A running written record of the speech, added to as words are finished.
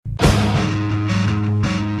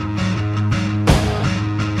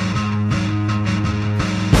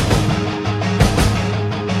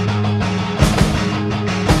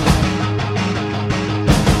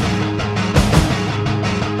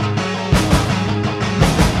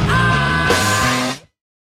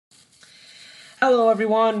Hello,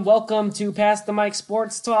 everyone. Welcome to Pass the Mic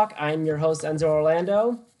Sports Talk. I'm your host, Enzo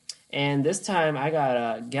Orlando. And this time I got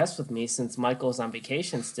a guest with me since Michael's on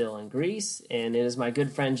vacation still in Greece. And it is my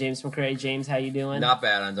good friend, James McCrae. James, how you doing? Not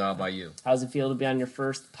bad, Enzo. How about you? How's it feel to be on your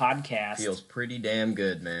first podcast? Feels pretty damn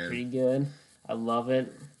good, man. Pretty good. I love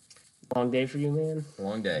it. Long day for you, man?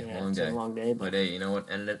 Long day, Yeah, long it's day. a long day. But hey, you know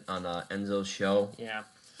what? Ended it on Enzo's show. Yeah.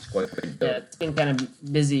 It's quite good. Yeah, it's been kind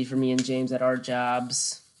of busy for me and James at our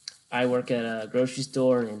jobs. I work at a grocery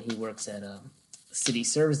store, and he works at a city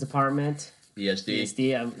service department.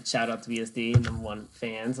 BSD. Shout out to BSD, number one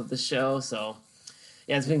fans of the show. So,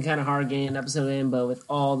 yeah, it's been kind of hard getting an episode in, but with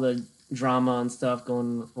all the drama and stuff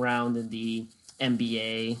going around in the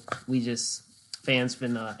NBA, fans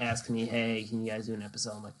been asking me, hey, can you guys do an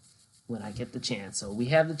episode? I'm like, when I get the chance. So we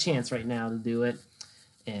have the chance right now to do it,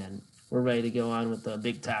 and we're ready to go on with the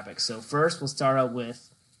big topics. So first, we'll start out with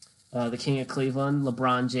the King of Cleveland,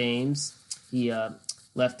 LeBron James. He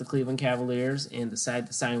left the Cleveland Cavaliers and decided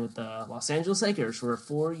to sign with the Los Angeles Lakers for a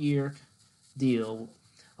 4-year deal,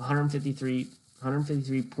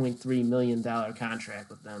 $153.3 million contract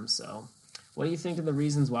with them. So, what do you think of the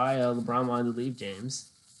reasons why LeBron wanted to leave, James?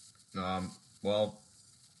 Well,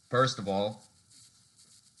 first of all,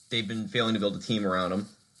 they've been failing to build a team around him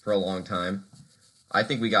for a long time. I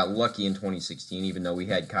think we got lucky in 2016, even though we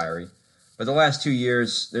had Kyrie. But the last 2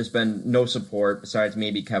 years, there's been no support besides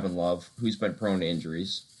maybe Kevin Love, who's been prone to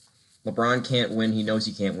injuries. LeBron can't win. He knows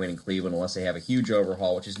he can't win in Cleveland unless they have a huge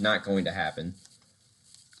overhaul, which is not going to happen.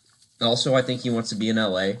 Also, I think he wants to be in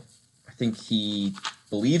LA. I think he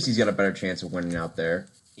believes he's got a better chance of winning out there.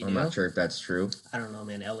 I'm not sure if that's true. I don't know,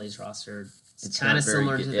 man. LA's roster It's kind of not very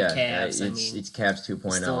similar good. to the Yeah, Cavs. it's Cavs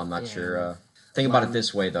 2.0. I'm not sure. Think Come about on. it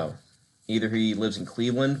this way, though. Either he lives in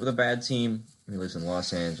Cleveland with a bad team, or he lives in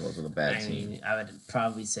Los Angeles with a bad team. I would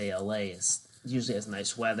probably say LA usually has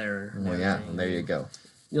nice weather. And Well, yeah, everything. well, there you go.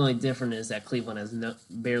 The only difference is that Cleveland has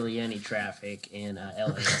barely any traffic, and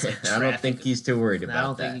LA has like traffic. I don't think he's too worried I about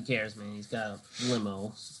don't that. think he cares, man. He's got a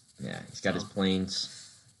limo. Yeah, he's got his planes,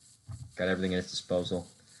 got everything at his disposal.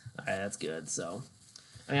 All right, that's good. So,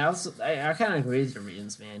 I mean, I kind of agree with your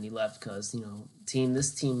reasons, man. He left because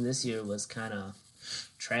this team this year was kind of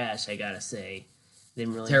trash. I gotta say,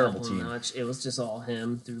 didn't really Terrible help him team. much. It was just all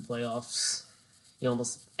him through the playoffs. He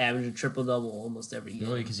almost averaged a triple double almost every game.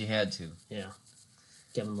 Really, because he had to. Yeah,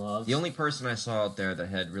 Kevin Love. The only person I saw out there that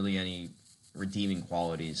had really any redeeming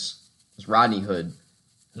qualities was Rodney Hood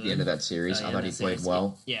at the end of that series. I thought he played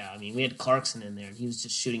well. Yeah, I mean, we had Clarkson in there, and he was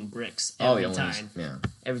just shooting bricks Oh, every yeah, time. yeah.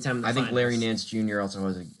 Every time. In the I think finals. Larry Nance Jr.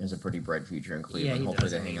 also has a pretty bright future in Cleveland. he Hopefully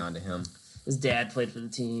does. they I hang mean, on to him. His dad played for the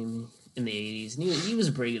team in the 80s, and he was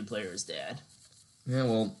a pretty good player, his dad. Yeah,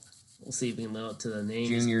 well, We'll see if we can live up to the name.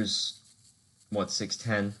 Junior's,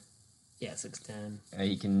 6'10"? Yeah, 6'10".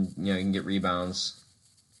 He can get rebounds.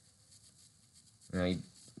 He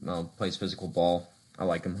plays physical ball. I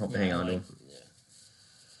like him. Hope to hang on to him. Yeah.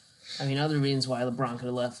 I mean, other reasons why LeBron could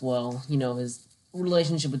have left, well, his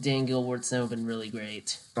relationship with Dan Gilbert's never been really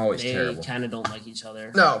great. Always terrible. They kind of don't like each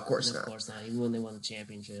other. No, of course And not. Of course not, even when they won the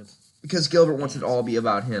championship. Because Gilbert wants it to all be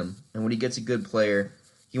about him. And when he gets a good player,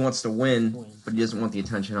 he wants to win, but he doesn't want the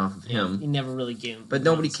attention off of him. He never really gave him. But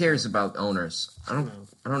nobody cares about owners. I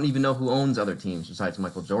don't even know who owns other teams besides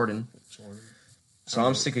Michael Jordan. So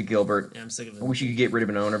I'm sick of Gilbert. Yeah, I'm sick of it. I wish you could get rid of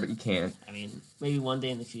an owner, but you can't. I mean, maybe one day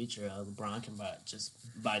in the future, LeBron can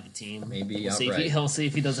buy the team. Maybe We'll see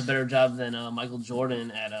if he does a better job than Michael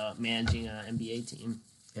Jordan at managing an NBA team.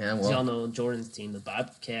 Yeah, As y'all well, know, Jordan's team, the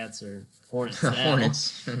Bobcats or Hornets. Now,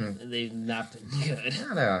 Hornets. They've not been good.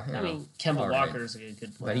 I mean, Kemba all right. Walker's a good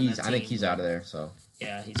player. But I think he's out of there. So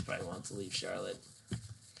Yeah, he's probably wants to leave Charlotte.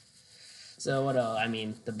 So what else? I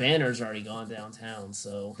mean, the banner's already gone downtown,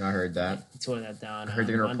 so I heard that. he tore that down. I heard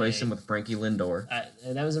they're gonna replace him with Frankie Lindor.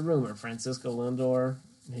 That was a rumor. Francisco Lindor.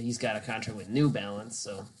 He's got a contract with New Balance,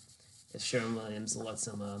 so if Sherwin Williams lets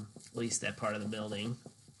him lease that part of the building.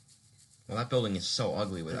 Well, that building is so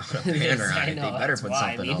ugly without a banner on it. They better put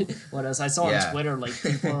something up. What else? I saw Yeah. on Twitter,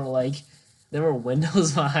 people are like, there were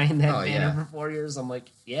windows behind that Oh, banner yeah. for 4 years. I'm like,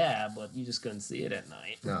 yeah, but you just couldn't see it at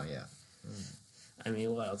night. Oh yeah. I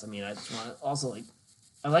mean, what else? I mean, I just want to also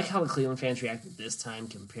I like how the Cleveland fans reacted this time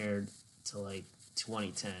compared to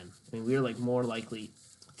 2010. I mean, we were more likely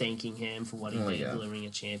thanking him for what he did, delivering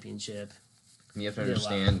a championship. You have to He did a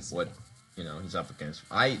lot understand of what he's up against.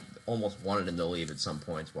 I almost wanted him to leave at some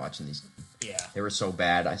points watching these. Yeah. They were so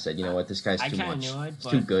bad. I said, you know what, this guy's I too kinda much. knew it, He's but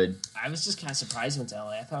too good. I was just kind of surprised he went to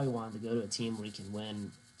LA. I thought he wanted to go to a team where he can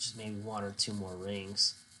win just maybe one or two more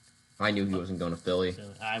rings. I knew he wasn't going to Philly.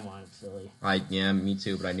 I wanted Philly. Me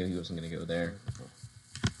too, but I knew he wasn't going to go there.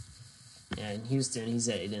 Yeah, in Houston, he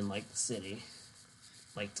said he didn't like the city.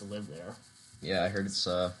 like to live there. Yeah, I heard it's.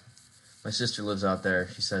 My sister lives out there.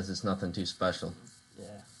 She says it's nothing too special. Yeah.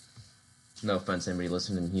 No offense to anybody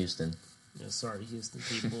listening in Houston. Sorry, Houston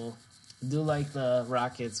people. I do like the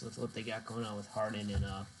Rockets with what they got going on with Harden and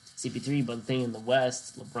CP3, but the thing in the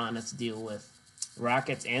West, LeBron has to deal with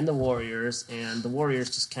Rockets and the Warriors, and the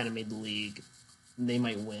Warriors just kind of made the league. They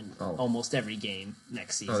might win almost every game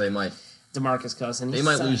next season. Oh, they might. DeMarcus Cousins. They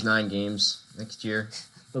might lose 9 games next year.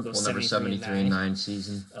 They'll go We'll never 73-9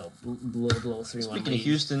 season. Oh, blow 3-1. Speaking of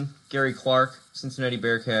Houston, Gary Clark, Cincinnati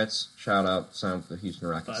Bearcats. Shout out, signed with the Houston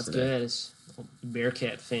Rockets that's today. good. It's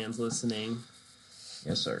Bearcat fans listening.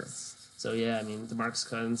 Yes, sir. So, yeah, I mean, DeMarcus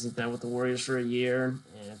Cousins is now with the Warriors for a year.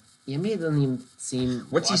 And the NBA doesn't even seem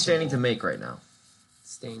What's he watchable. standing to make right now?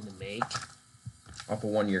 Staying to make? Off a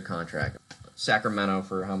 1-year contract. Sacramento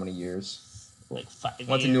for how many years? Like 5 years.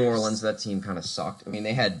 Went to New Orleans. That team kind of sucked. I mean,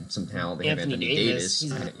 they had some talent. They have Anthony Davis.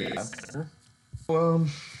 He's The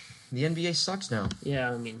NBA sucks now.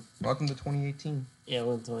 Yeah, I mean, Welcome to 2018. yeah,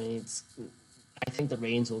 128. I think the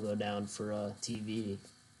ratings will go down for TV.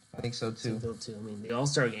 I think so, too. Too. I mean, the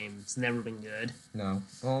All-Star game, it's never been good. No.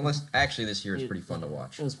 Well, unless, actually, this year is pretty fun to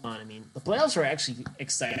watch. It was fun. I mean, the playoffs were actually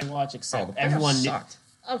exciting to watch, except the playoffs everyone sucked.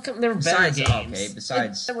 They were better games. Okay,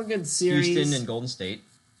 besides they were good series. Houston and Golden State,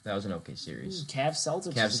 that was an okay series. Cavs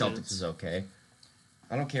Celtics is okay.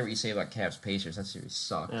 I don't care what you say about Cavs Pacers. That series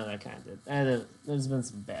sucked. No, that kind of did. And there's been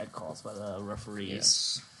some bad calls by the referees.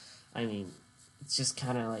 Yes. I mean, it's just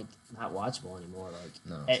kind of like not watchable anymore. Like,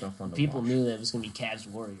 no, it's not fun to people watch. knew that it was going to be Cavs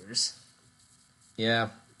Warriors. Yeah,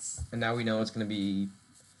 and now we know it's going to be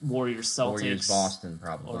Warriors Celtics, Warriors Boston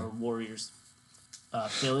probably, or Warriors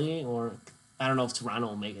Philly, or I don't know if Toronto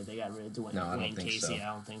will make it. They got rid of Dwayne Casey. So. I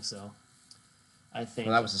don't think so. I think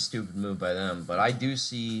that was a stupid move by them, but I do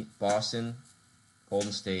see Boston,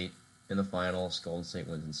 Golden State in the finals. Golden State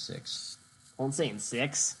wins in 6. Golden State in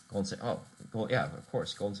 6. Golden State. Yeah, of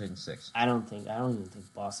course. Golden State in 6. I don't even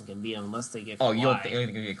think Boston can beat them unless they get. Oh, you don't think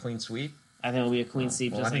it'll be a clean sweep? I think it'll be a clean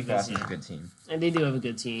sweep. Well, just I think like Boston's this a good team, and they do have a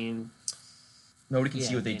good team. Nobody can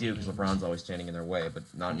see what they do because LeBron's always standing in their way, but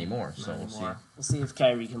not anymore. So we'll see. We'll see if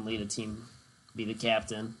Kyrie can lead a team, be the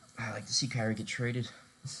captain. I like to see Kyrie get traded.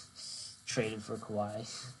 Traded for Kawhi.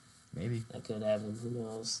 Maybe that could happen. Who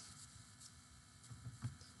knows?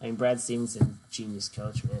 I mean, Brad Stevenson, genius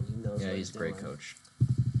coach, man. He knows. Yeah, what he's a great coach.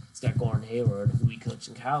 He's got Gordon Hayward, who he coached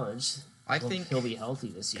in college. I think he'll be healthy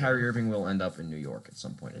this year. Kyrie Irving will end up in New York at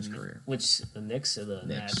some point in his career. Which the Knicks or the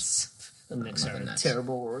Nets? The Knicks are a Nets.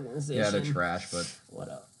 terrible organization. Yeah, they're trash, but what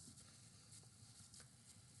up?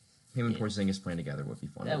 Him and Porzingis playing together would be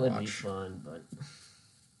fun. That to would watch. be fun, but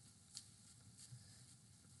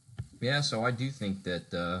yeah. So I do think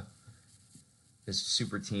that this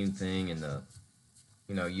super team thing and the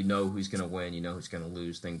you know who's going to win, you know who's going to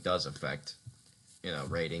lose thing does affect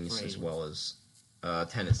ratings as well as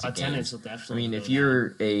attendance. Attendance will definitely. I mean, if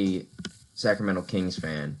you're a Sacramento Kings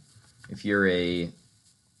fan, if you're a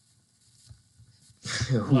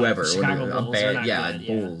whoever, Chicago Bulls,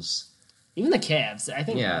 Bulls. Even the Cavs, I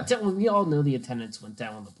think. Yeah. We all know the attendance went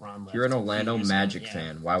down when LeBron left. If you're an Orlando Magic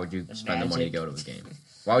fan, why would you spend the money to go to a game?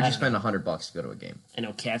 Why would you spend $100 to go to a game? I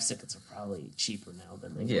know Cavs tickets are probably cheaper now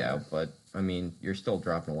than they were. Yeah, but I mean, you're still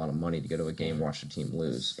dropping a lot of money to go to a game, watch the team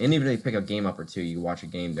lose. And even if they pick a game up or two, you watch a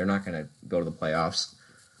game, they're not going to go to the playoffs.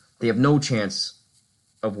 They have no chance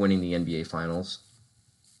of winning the NBA Finals.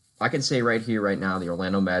 I can say right here, right now, the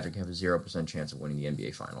Orlando Magic have a 0% chance of winning the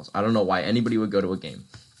NBA Finals. I don't know why anybody would go to a game.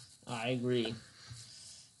 I agree.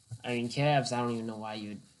 I mean, Cavs, I don't even know why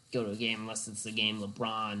you'd go to a game unless it's the game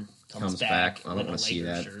LeBron comes back. I don't want to see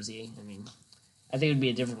that. Jersey. I mean, I think it would be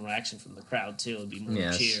a different reaction from the crowd, too. It would be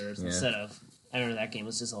more cheers instead of... I remember that game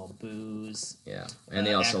was just all booze. Yeah, and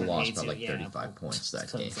they also lost by 35 points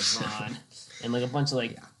that game. LeBron. And a bunch of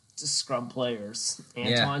just scrub players.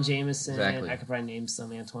 Antoine Jameson. Exactly. I could probably name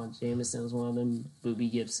some. Antoine Jameson was one of them.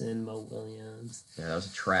 Boobie Gibson, Mo Williams. Yeah, that was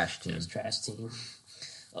a trash team. It was a trash team.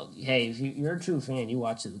 Oh, hey, if you're a true fan, you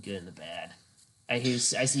watch the good and the bad. I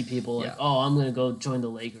see people I'm going to go join the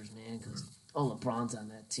Lakers, man, because LeBron's on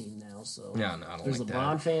that team now. So no, I don't there's like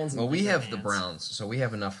LeBron that. fans. Well, we have the Browns, so we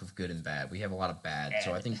have enough of good and bad. We have a lot of bad,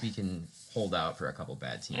 so I think we can hold out for a couple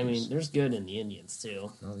bad teams. I mean, there's good in the Indians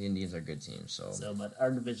too. Well, the Indians are good teams, so but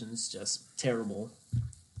our division's just terrible.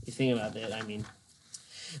 You think about it. I mean,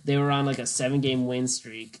 they were on a 7-game win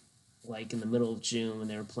streak. In the middle of June when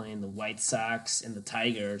they were playing the White Sox and the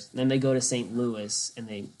Tigers. And then they go to St. Louis and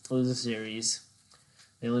they lose a series.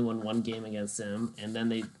 They only won 1 game against them. And then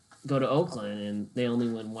they go to Oakland and they only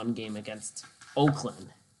win 1 game against Oakland.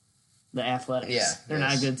 The Athletics. Yeah. They're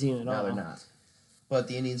not a good team at all. No, they're not. But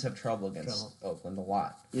the Indians have trouble against Oakland a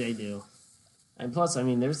lot. Yeah, they do. And plus, I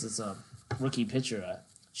mean, there's this rookie pitcher,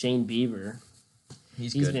 Shane Bieber.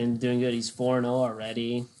 He's He's good. been doing good. He's 4-0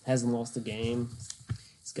 already. Hasn't lost a game.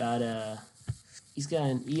 He's got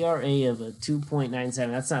an ERA of a 2.97.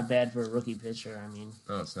 That's not bad for a rookie pitcher. I mean,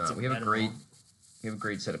 No, it's not. it's We have a incredible.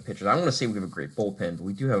 great set of pitchers. I don't want to say we have a great bullpen, but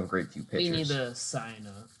we do have a great few pitchers. We need to sign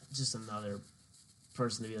just another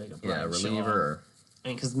person to be like a yeah, Brian Shaw. reliever. Or, I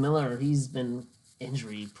mean, because Miller, he's been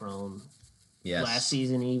injury prone. yes. Last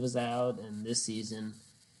season he was out, and this season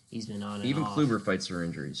he's been on and Even off. Kluber fights through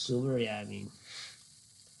injuries. Kluber, yeah, I mean,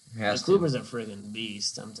 Has to. Kluber's a friggin'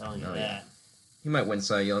 beast. I'm telling you Oh, that. yeah. He might win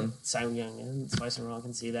Cy Young. Cy Young and Spice and Ron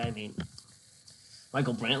can see that. I mean,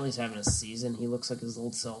 Michael Brantley's having a season. He looks like his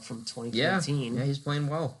old self from Yeah. 2015. Yeah, he's playing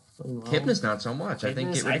well. Playing well. Kipnis not so much. I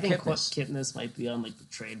think get rid of Kipnis. Kipnis might be on like the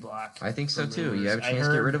trade block. I think so from too. rumors. You have a I chance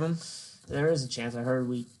to get heard- rid of him. There is a chance. I heard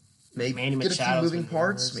Maybe Manny get a few Machado's moving been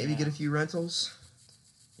parts. rumors, Maybe yeah. get a few rentals.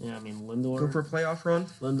 I mean, Go for a playoff run.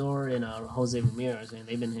 Lindor and Jose Ramirez, man,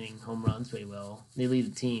 they've been hitting home runs pretty well. They lead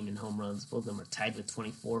the team in home runs. Both of them are tied with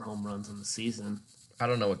 24 home runs on the season. I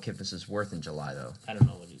don't know what Kipnis is worth in July though. I don't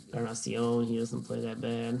know what Encarnacion, he doesn't play that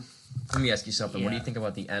bad. Let me ask you something. What do you Yeah. think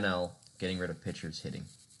about the NL getting rid of pitchers hitting?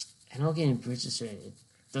 And all getting Bridges straight, it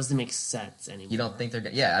doesn't make sense anymore. You don't think they're?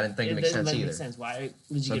 Yeah, I didn't think it makes sense doesn't either. make sense. Why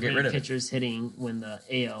would So you get get rid rid of of it. pitchers hitting when the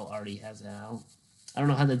AL already has it out? I don't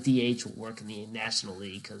know how the DH will work in the National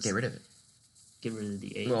League because Get rid of it. get rid of the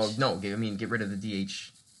DH. Well, no. Get rid of the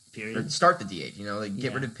DH. Or period. start the DH. You know, like, get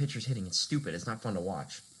Yeah. rid of pitchers hitting. It's stupid. It's not fun to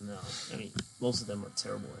watch. No, I mean most of them are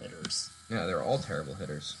terrible hitters. Yeah, they're all terrible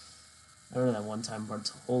hitters. I remember that one time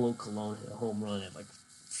Bartolo Colon hit a home run at like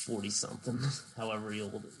 40 something, however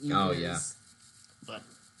old he Oh, is. yeah. But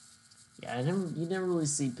yeah, you never really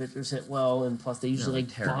see pitchers hit well, and plus they usually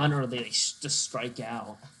they're terrible. bunt or they just strike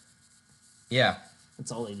out. Yeah.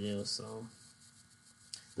 That's all they do. So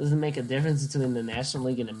doesn't make a difference between the National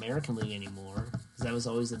League and American League anymore, because that was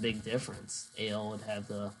always the big difference. AL would have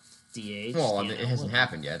the DH. Well, the it NL hasn't would-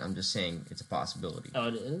 happened yet. I'm just saying it's a possibility. Oh,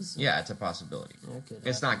 it is. Yeah, it's a possibility. Yeah, it could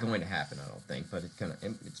It's happen. not going to happen, I don't think, but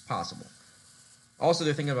it's possible. Also,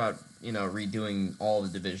 they're thinking about redoing all the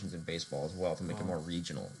divisions in baseball as well to make it more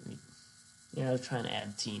regional. Yeah, they're trying to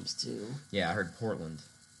add teams too. Yeah, I heard Portland.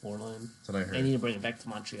 Portland. That's what I They heard. need to bring it back to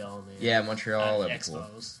Montreal, man. Yeah, Montreal. That'd be Expos.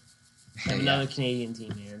 cool. Have Yeah. another Canadian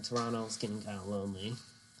team here. And Toronto's getting kind of lonely,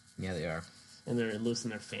 Yeah, they are. and they're losing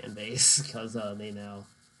their fan base because they now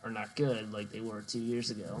are not good like they were 2 years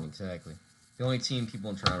ago. Exactly. The only team people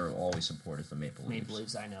in Toronto will always support is the Maple Leafs. Maple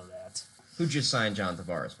Leafs, I know that. Who just signed John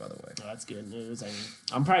Tavares, by the way. Oh, that's good news. I mean,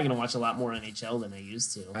 I'm probably going to watch a lot more NHL than I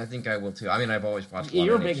used to. I think I will too. I mean, I've always watched. A lot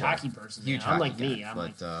You're a of big NHL. hockey person. Huge man. hockey Unlike guy, me, I'm but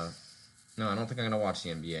like, no, I don't think I'm gonna watch the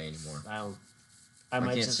NBA anymore. I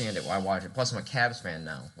might can't just stand it. Why watch it? Plus, I'm a Cavs fan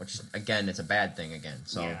now, which is, again, it's a bad thing again.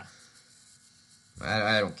 So Yeah,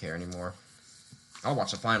 I don't care anymore. I'll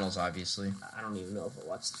watch the finals, obviously. I don't even know if I'll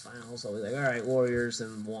watch the finals. I'll be like, all right, Warriors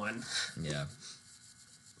and one. Yeah.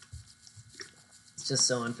 It's just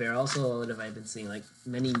so unfair. Also, what have I been seeing? Like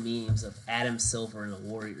many memes of Adam Silver in a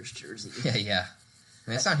Warriors jersey. Yeah.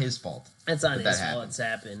 And it's not his fault. That's not But his that fault.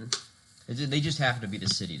 happened. It's happened. They just happen to be the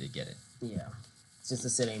city to get it. Yeah, it's just a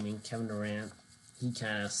city. I mean, Kevin Durant, he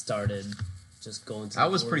kind of started just going to. I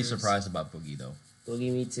the was pretty Warriors. surprised about Boogie, though.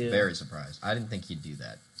 Boogie, me too. Very surprised. I didn't think he'd do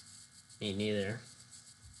that. Me neither.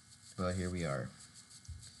 But here we are.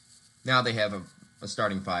 Now they have a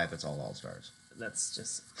starting five that's all All-Stars. That's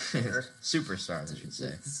just fair. Superstars, I should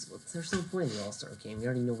say. There's no point in the All Star game. We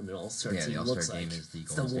already know what an All Star Yeah, the team All-Star looks game like. is the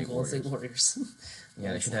It's Golden State Warriors.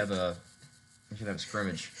 Yeah, they should have a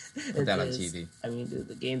scrimmage. Put It that on is. TV. I mean, dude,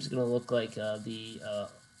 the game's gonna look like you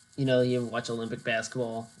ever watch Olympic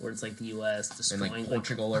basketball where it's like the U.S. In destroying like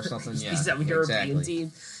Portugal or something. Yeah, these European exactly.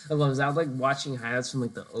 teams. I was like watching highlights from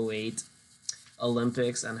like the 2008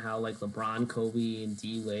 Olympics and how like LeBron, Kobe, and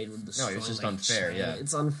D Wade were destroying. it's just like, unfair, China. yeah.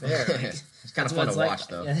 It's unfair. Like, It's kind that's of fun what to it's watch, like.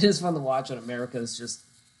 though. Yeah, it is fun to watch when America's just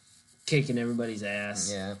kicking everybody's ass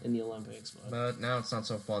Yeah. in the Olympics. But now it's not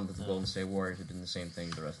so fun that the Golden State Warriors are doing the same thing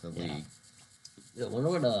to the rest of the Yeah. league. I wonder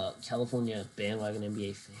what California bandwagon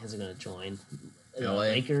NBA fans are going to join. The LA?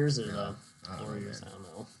 Lakers or No, the I don't know, Warriors? man. I don't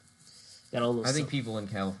know. Got all those. I think people in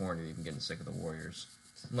California are even getting sick of the Warriors.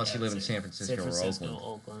 Unless yeah, you live in it's San Francisco, or Oakland.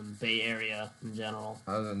 Oakland, Bay Area in general.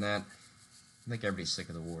 Other than that, I think everybody's sick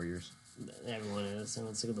of the Warriors. Everyone is.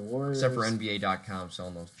 Everyone's sick of the Warriors. Except for NBA.com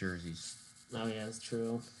selling those jerseys. Oh yeah, that's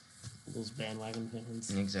true. Those bandwagon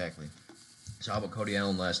fans. Exactly. So how about Cody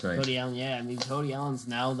Allen last night? Cody Allen, yeah. I mean, Cody Allen's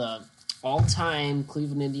now the all-time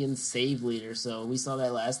Cleveland Indians save leader. So we saw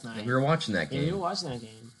that last night. We were watching that Yeah, we game. were watching that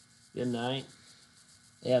game. Good night.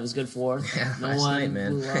 Yeah, it was good Fourth. Yeah, No last one night,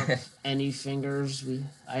 man. blew up any fingers.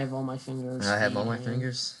 I have all my fingers. I have all my Yeah.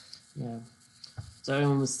 fingers. Yeah. So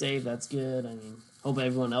everyone was safe. That's good. I mean, hope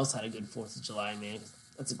everyone else had a good 4th of July, man. 'Cause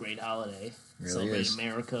that's a great holiday. Really Celebrate is.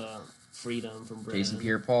 America, freedom from Britain. Jason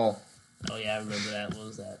Pierre-Paul. Oh, yeah, I remember that. What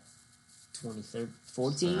was that?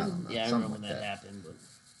 2014? I don't know. Yeah, I Something remember when like that that. happened.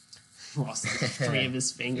 But lost like 3 of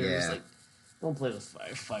his fingers. Yeah. Like, don't play with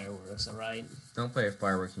fireworks, all right? Don't play with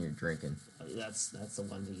fireworks when you're drinking. That's the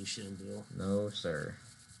one thing you shouldn't do. No, sir.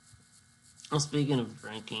 Well, speaking of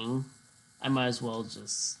drinking, I might as well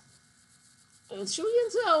just. Should we get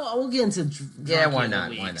into? We'll get into. Yeah, why drunkie of the not?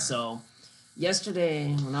 week. Why not? So,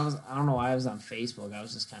 yesterday when I don't know why I was on Facebook. I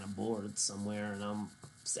was just kind of bored somewhere, and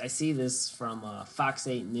I see this from Fox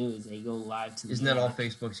 8 News. They go live to. Isn't New that all York.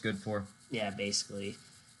 Facebook's good for? Yeah, basically.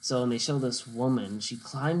 So, and they show this woman. She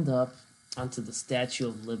climbed up onto the Statue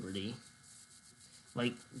of Liberty.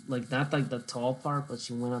 Like not like the tall part, but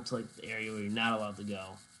she went up to like the area where you're not allowed to go.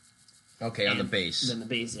 Okay, on the And base. then the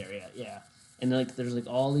base area, yeah. And like, there's like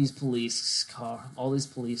all these police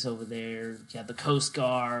over there. You got the Coast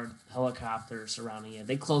Guard, helicopters surrounding it.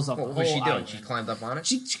 They closed off What the was whole she doing? island. She climbed up on it?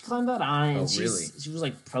 She climbed out on it. Oh, And really? She was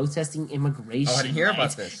like protesting immigration. Oh, I didn't hear about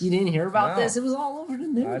rights. this. You didn't hear about No. this? It was all over the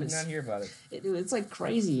news. I did not hear about it. It's like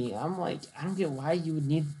crazy. I'm like, I don't get why you would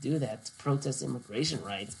need to do that to protest immigration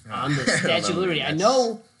rights on the I don't Statue of know, Liberty. I that's-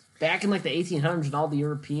 know back in like the 1800s, all the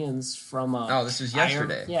Europeans from Oh, this was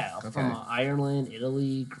yesterday. from Okay. Ireland,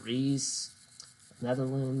 Italy, Greece,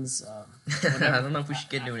 Netherlands. I Whatever. don't know if we should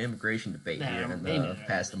get into an immigration debate Nah, here and maybe.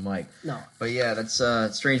 pass the mic. No, But yeah, that's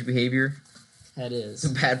strange behavior. that It's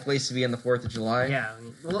is. a bad place to be on the 4th of July. Yeah, I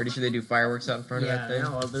mean, well, Pretty sure they do fireworks out in front yeah, of that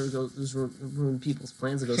thing. no, there's ruined people's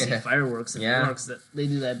plans to go see Yeah. fireworks in Yeah. New York. 'Cause they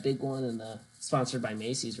do that big one and sponsored by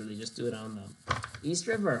Macy's, where they just do it on the East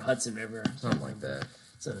River or Hudson River, Something like that.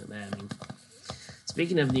 Something like that. I mean,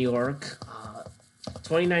 speaking of New York,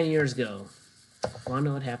 29 years ago, want to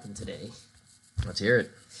know what happened today? Let's hear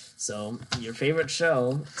it. So, your favorite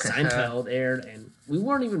show, Seinfeld, aired, and we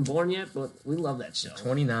weren't even born yet, but we love that show.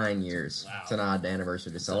 29 years. Wow. It's an odd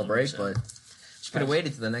anniversary to celebrate, celebration. but should have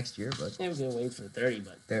waited to the next year. But Yeah, we're going to wait for 30,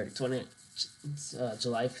 but 30. it's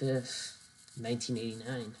July 5th,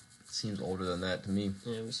 1989. Seems older than that to me.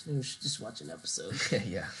 Yeah, we should just watch an episode.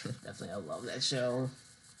 Yeah, Definitely, I love that show.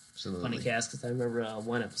 absolutely. Funny cast, because I remember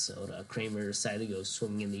one episode, Kramer decided to go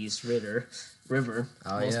swimming in the East River,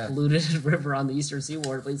 Oh, most yeah. polluted river on the Eastern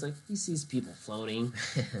Seaboard. But he's like, he sees people floating.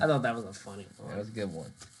 I thought that was a funny one. That was a good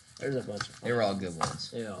one. There's a bunch of fun. They were all good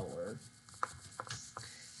ones. They all were.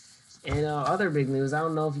 And other big news, I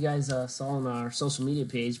don't know if you guys saw on our social media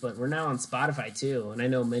page, but we're now on Spotify too. And I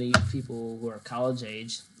know many people who are college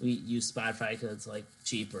age, we use Spotify because it's like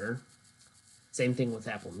cheaper. Same thing with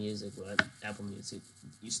Apple Music, but Apple Music,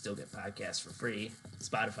 you still get podcasts for free.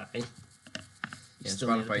 Spotify, you Yeah,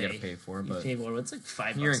 still need to Spotify you gotta pay for, You but pay more. It's like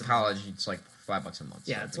 $5. you're in a college, month. it's like $5 a month.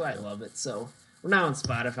 Yeah, so that's big why I deal. love it. So we're now on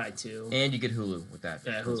Spotify too. And you get Hulu with that.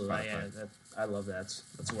 Yeah, with Hulu. Spotify. I love that.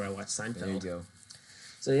 That's where I watch Seinfeld. There you go.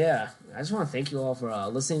 So yeah, I just want to thank you all for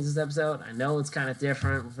listening to this episode. I know it's kind of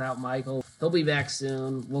different without Michael. He'll be back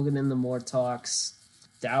soon. We'll get into more talks.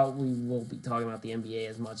 Doubt we will be talking about the NBA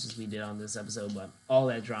as much as we did on this episode, but all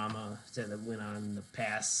that drama that went on in the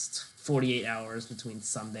past 48 hours between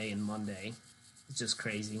Sunday and Monday, it's just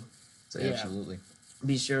crazy. So yeah, Absolutely.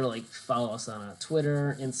 be sure to follow us on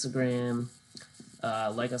Twitter, Instagram,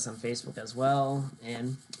 like us on Facebook as well,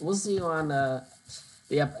 and we'll see you on the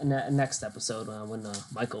next episode when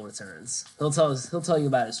Michael returns. He'll tell you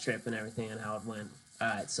about his trip and everything and how it went. All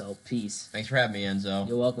right, so peace. Thanks for having me, Enzo.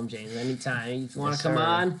 You're welcome, James. Anytime. If you want Yes, to come sir.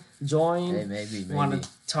 on, join. Hey, maybe. Want to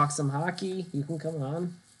talk some hockey? You can come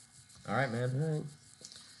on. All right, man. All right.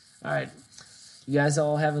 All right. You guys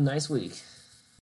all have a nice week.